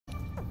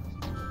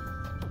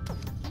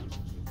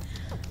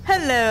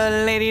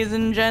Hello ladies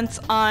and gents,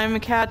 I'm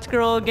Cat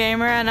Girl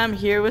Gamer and I'm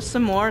here with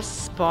some more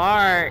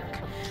Sparc.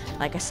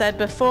 Like I said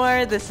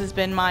before, this has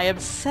been my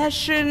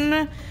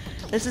obsession.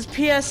 This is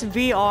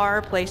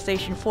PSVR,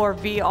 PlayStation 4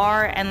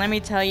 VR, and let me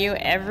tell you,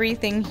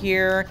 everything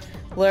here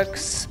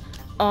looks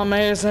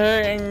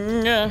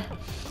amazing.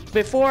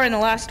 Before, in the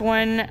last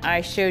one,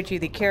 I showed you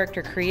the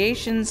character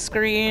creation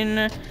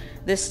screen.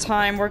 This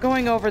time, we're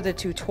going over the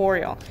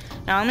tutorial.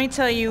 Now, let me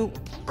tell you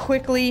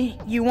quickly,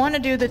 you want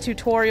to do the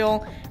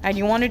tutorial and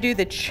you want to do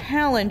the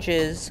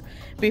challenges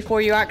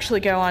before you actually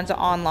go on to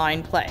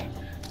online play.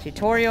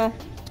 Tutorial,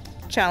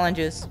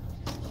 challenges,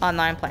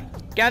 online play.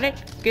 Got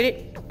it? Get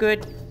it?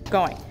 Good.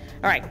 Going.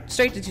 Alright,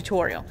 straight to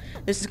tutorial.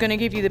 This is going to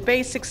give you the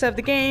basics of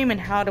the game and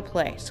how to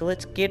play. So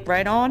let's get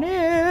right on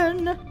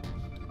in.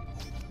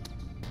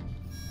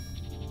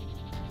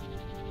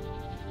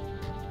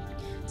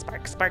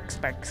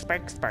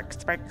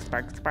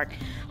 Sparc.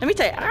 Let me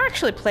tell you, I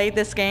actually played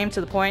this game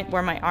to the point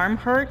where my arm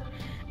hurt,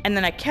 and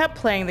then I kept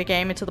playing the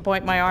game until the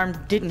point my arm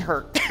didn't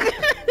hurt.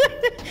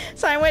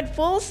 So I went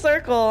full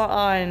circle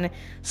on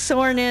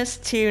soreness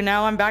to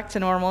now I'm back to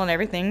normal and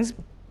everything's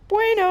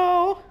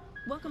bueno.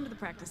 Welcome to the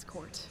practice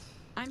court.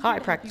 Hi,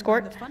 practice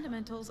court. The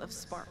fundamentals of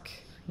Sparc.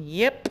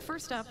 Yep.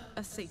 First up,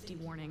 a safety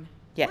warning.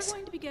 Yes. We're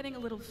going to be getting a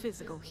little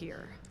physical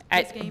here.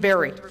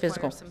 Very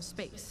physical. Some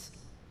space.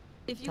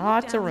 If you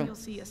Lots look of down, room. You'll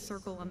see a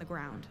circle on the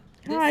ground.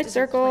 Hi, This is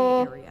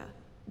circle. a play area.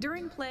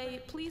 During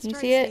play, please try to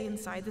see it? stay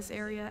inside this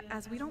area,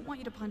 as we don't want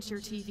you to punch your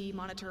TV,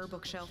 monitor,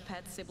 bookshelf,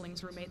 pets,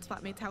 siblings, roommates,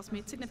 flatmates,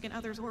 housemates, significant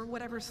others, or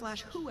whatever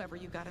 / whoever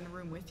you got in the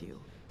room with you.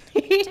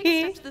 Take a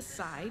step to the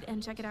side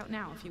and check it out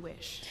now if you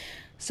wish.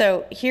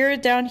 So here,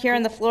 down here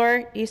on the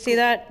floor, you see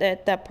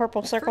that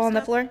purple circle on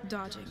the floor?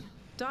 Dodging.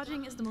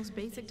 Dodging is the most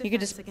basic defense You could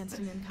just against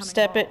an incoming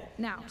step ball. it,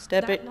 Now,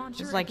 step that it.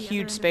 launcher It's at like the other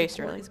huge end of the space,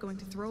 court really. is going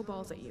to throw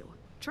balls at you.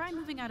 Try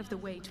moving out of the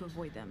way to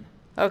avoid them.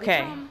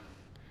 Okay.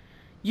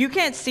 You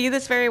can't see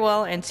this very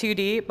well in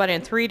 2D, but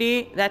in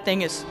 3D, that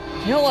thing is,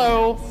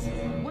 hello,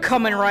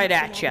 coming right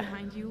at you.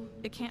 Behind you,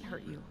 it can't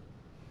hurt you.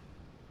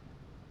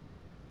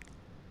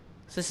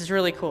 So this is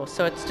really cool.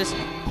 So it's just,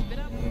 Keep it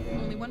up.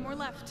 Only one more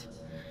left.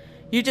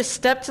 you just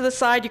step to the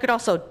side. You could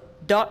also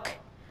duck.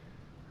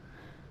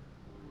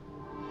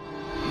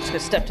 I'm just gonna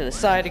step to the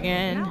side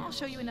again. Now I'll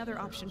show you another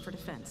option for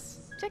defense.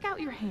 Check out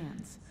your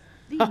hands.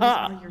 These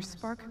are your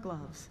Sparc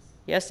gloves.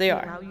 Yes, they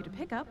Allow are. you to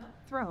pick up,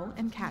 throw,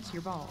 and catch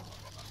your ball.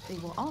 They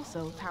will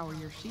also power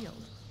your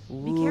shield.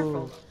 Be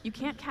careful. You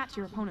can't catch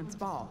your opponent's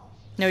ball.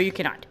 No, you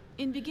cannot.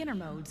 In beginner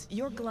modes,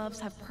 your gloves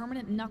have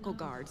permanent knuckle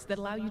guards that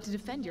allow you to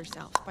defend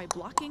yourself by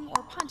blocking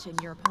or punching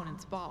your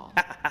opponent's ball.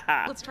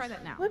 Let's try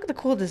that now. Look at the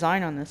cool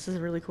design on this. This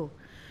is really cool.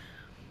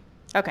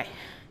 Okay,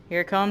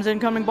 here comes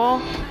incoming ball.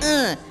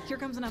 Here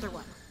comes another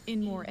one.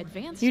 In more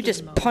advanced You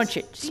just modes, punch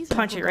it. these Just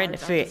punch it knuckle right in the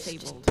guards are face.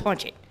 disabled. Just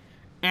punch it.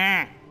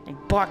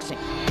 Like boxing.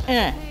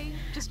 Okay,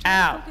 just try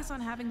Ow. to focus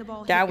on having the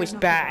ball hit That your was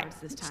knuckle bad. guards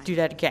this Let's time. do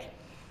that again.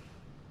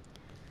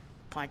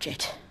 Punch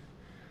it.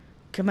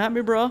 Come at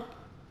me, bro.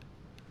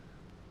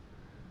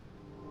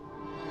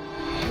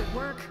 Good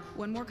work.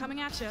 One more coming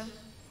at you.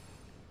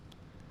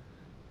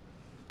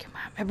 Come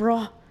at me,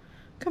 bro.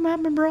 Come at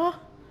me, bro.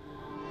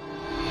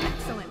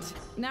 Excellent.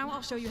 Now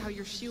I'll show you how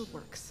your shield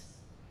works.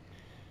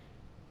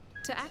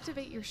 To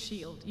activate your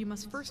shield, you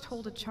must first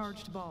hold a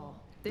charged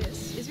ball.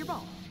 This is your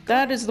ball.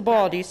 That is the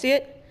ball. Do you see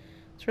it?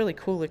 It's really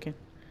cool looking.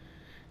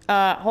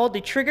 Hold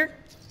the trigger.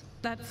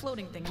 That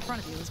floating thing in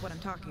front of you is what I'm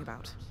talking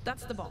about.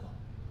 That's the ball.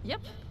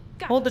 Yep.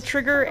 Got Hold the it.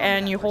 trigger Hold on to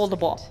and that you for a hold the second.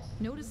 ball.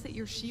 Notice that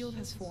your shield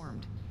has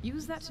formed.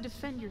 Use that to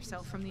defend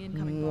yourself from the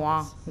incoming Mwah,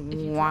 balls. If you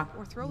mwah, drop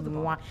or throw the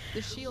ball, mwah.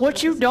 the shield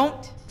What will you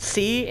don't dissipate.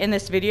 see in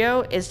this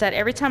video is that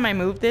every time I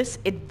move this,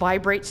 it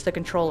vibrates the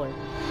controller.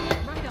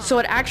 Right on. So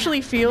it actually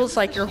Now, feels notice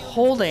like the you're shield has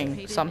holding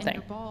dissipated something.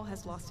 And your ball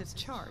has lost its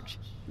charge.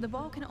 The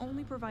ball can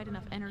only provide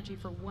enough energy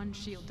for one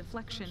shield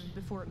deflection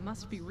before it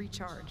must be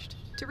recharged.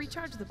 To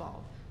recharge the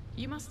ball,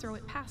 you must throw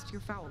it past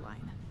your foul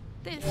line.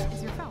 This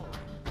is your foul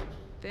line.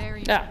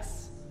 Very Ah.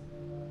 nice.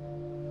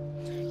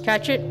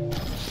 Catch it.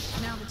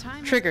 Now the time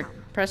has Trigger. come.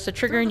 Press the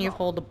trigger Throw the and you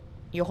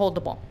ball. hold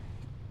the ball.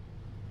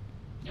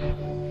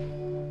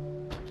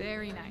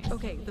 Very nice.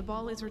 Okay, the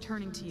ball is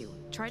returning to you.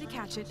 Try to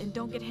catch it and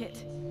don't get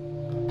hit.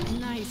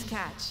 Nice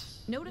catch.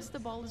 Notice the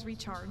ball is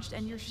recharged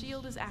and your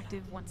shield is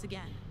active once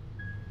again.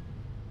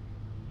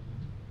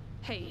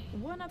 Hey,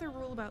 one other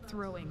rule about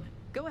throwing.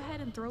 Go ahead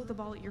and throw the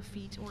ball at your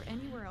feet or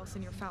anywhere else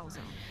in your foul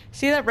zone.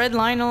 See that red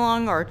line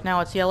along, or now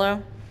it's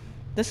yellow?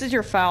 This is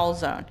your foul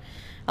zone.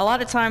 A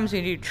lot of times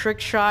when you do trick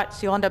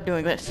shots, you'll end up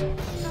doing this. The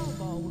foul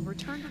ball will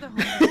return to the home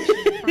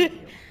position in front of you. Now,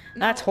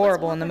 That's let's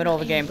horrible work in the on middle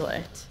your of a aim gameplay.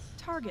 a bit.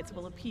 Targets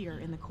will appear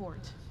in the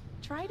court.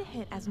 Try to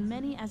hit as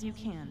many as you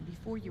can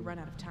before you run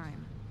out of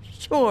time.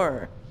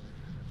 Sure.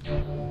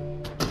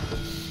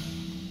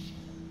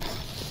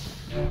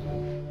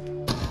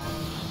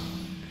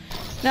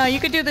 Now you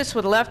could do this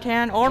with left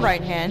hand or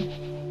right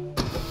hand.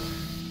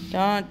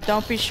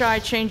 Don't be shy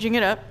changing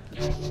it up.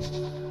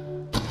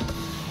 You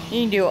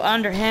can do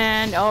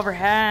underhand,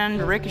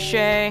 overhand,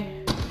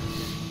 ricochet.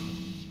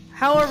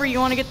 However you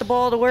want to get the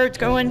ball to where it's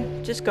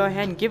going, just go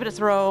ahead and give it a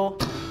throw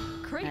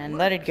Great and work.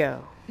 let it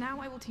go.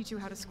 Now I will teach you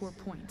how to score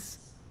points.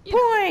 You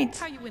know, Points!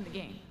 how you win the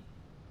game.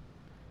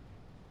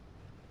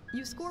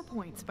 You score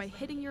points by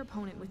hitting your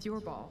opponent with your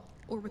ball,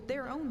 or with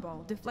their own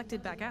ball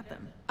deflected back at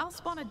them. I'll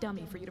spawn a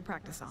dummy for you to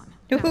practice on.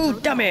 Now Ooh, throw the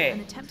ball dummy. and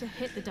attempt to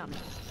hit the dummy.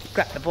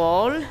 Grab the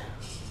ball.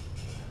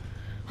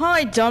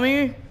 Hi,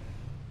 dummy.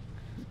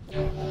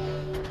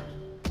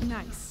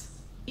 Nice.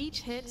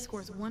 Each hit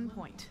scores 1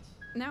 point.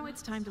 Now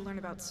it's time to learn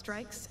about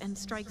strikes and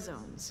strike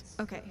zones.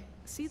 Okay,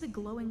 see the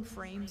glowing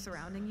frame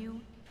surrounding you?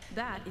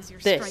 That is your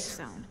strike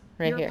zone.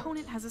 Right your here.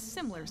 opponent has a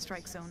similar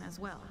strike zone as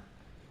well.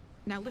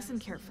 Now listen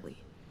carefully.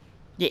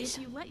 Yes.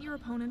 If you let your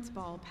opponent's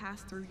ball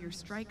pass through your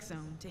strike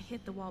zone to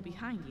hit the wall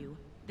behind you,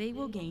 they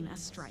will gain a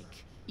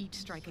strike. Each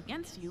strike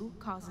against you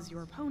causes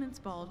your opponent's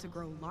ball to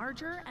grow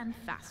larger and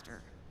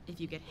faster. If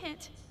you get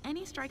hit,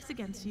 any strikes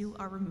against you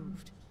are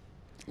removed.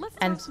 Let's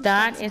throw And some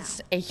that strikes is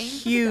now. a Aim for the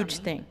huge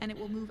dummy, thing. and it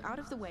will move out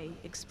of the way,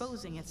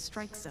 exposing its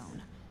strike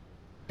zone.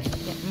 Yeah,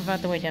 move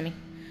out the way, dummy.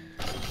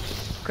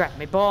 Grab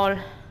my ball.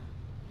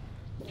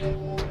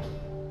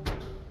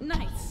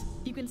 Nice.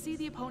 You can see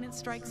the opponent's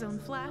strike zone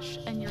flash,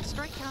 and your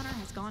strike counter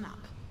has gone up.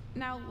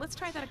 Now, let's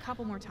try that a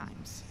couple more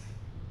times.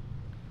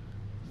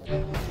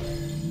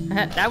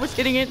 I was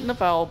hitting it in the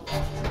foul.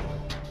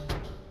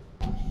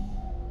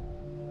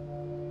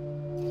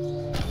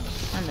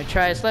 I'm gonna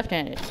try this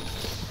left-handed.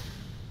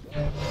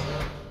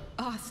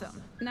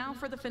 Awesome. Now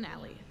for the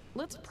finale.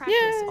 Let's practice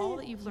Yay! all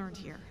that you've learned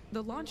here.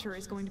 The launcher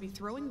is going to be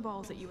throwing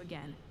balls at you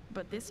again,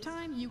 but this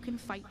time you can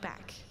fight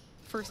back.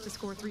 First to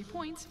score 3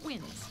 points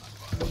wins.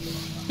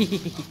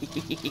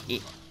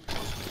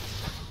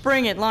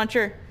 Bring it,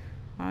 launcher.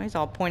 Oh, he's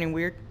all pointing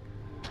weird.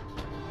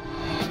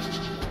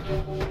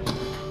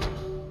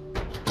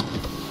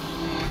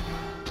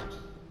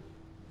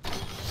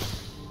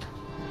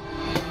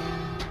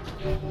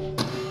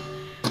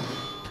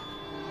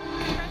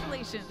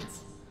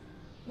 Congratulations.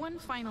 One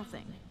final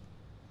thing.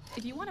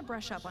 If you want to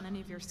brush up on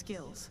any of your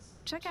skills,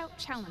 check out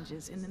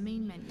challenges in the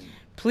main menu.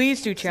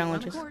 Please do See you on the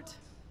challenges. court.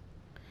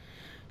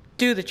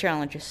 Do the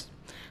challenges.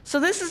 So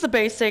this is the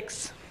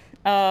basics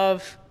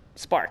of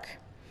Sparc.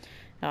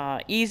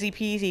 Easy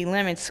peasy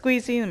lemon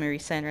squeezy. Let me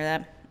recenter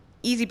that.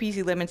 Easy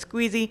peasy lemon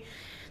squeezy.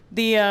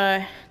 They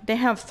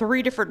have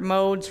 3 different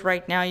modes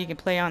right now you can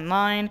play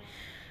online.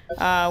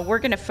 We're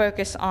going to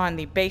focus on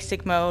the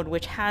basic mode,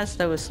 which has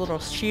those little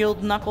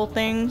shield knuckle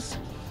things.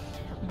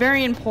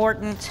 Very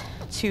important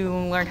to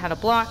learn how to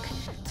block,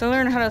 to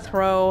learn how to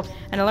throw,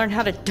 and to learn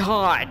how to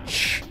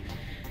dodge.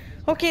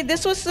 Okay,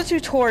 this was the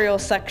tutorial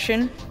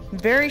section.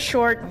 Very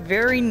short,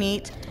 very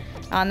neat.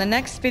 On the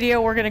next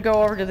video, we're going to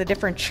go over to the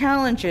different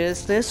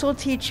challenges. This will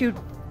teach you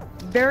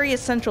very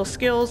essential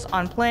skills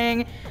on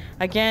playing.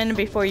 Again,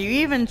 before you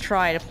even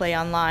try to play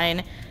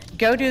online,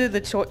 go do the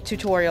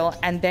tutorial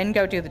and then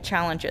go do the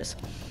challenges.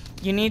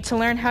 You need to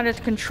learn how to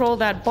control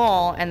that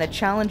ball, and the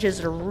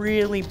challenges are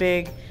really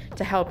big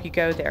to help you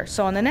go there.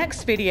 So on the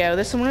next video,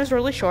 this one was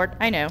really short,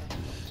 I know,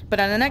 but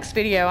on the next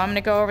video, I'm going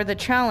to go over the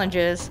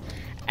challenges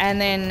and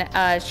then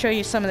show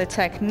you some of the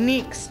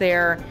techniques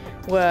there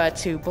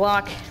to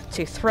block,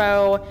 to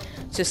throw,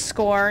 to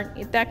score,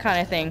 that kind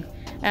of thing.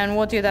 And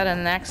we'll do that in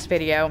the next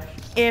video.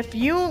 If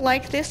you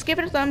like this, give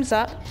it a thumbs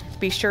up.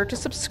 Be sure to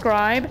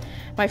subscribe.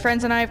 My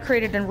friends and I have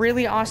created a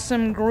really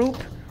awesome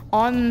group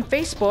on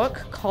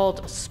Facebook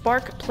called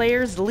Sparc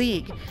Players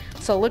League.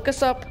 So look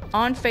us up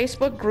on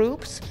Facebook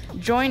groups.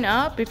 Join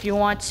up if you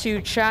want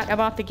to chat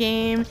about the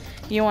game,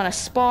 you want a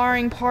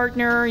sparring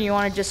partner, you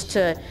want just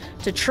to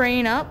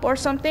train up or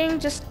something,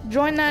 just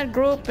join that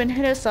group and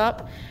hit us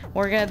up.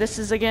 This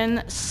is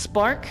again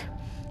Sparc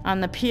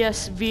on the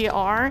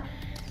PSVR.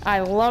 I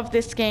love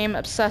this game,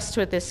 obsessed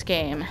with this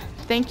game.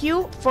 Thank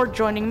you for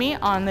joining me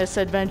on this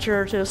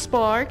adventure to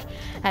Sparc,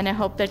 and I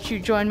hope that you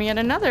join me in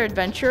another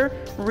adventure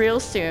real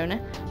soon.